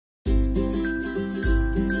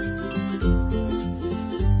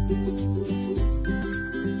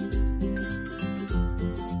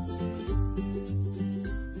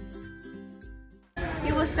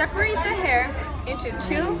separate the hair into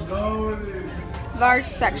 2 large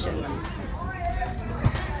sections.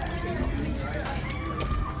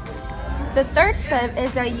 The third step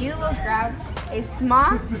is that you will grab a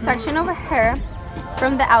small section of hair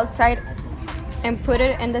from the outside and put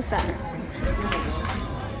it in the center.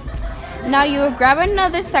 Now you will grab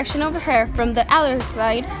another section of hair from the other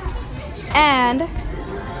side and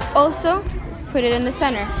also put it in the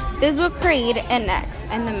center. This will create an X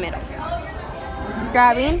in the middle.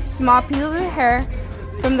 Grabbing small pieces of hair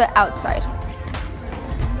from the outside.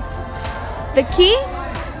 The key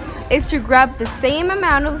is to grab the same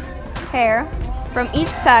amount of hair from each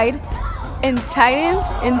side and tighten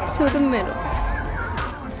into the middle.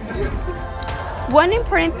 One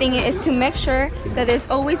important thing is to make sure that there's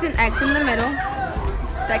always an X in the middle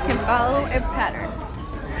that can follow a pattern.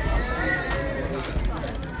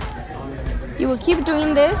 You will keep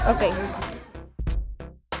doing this. Okay.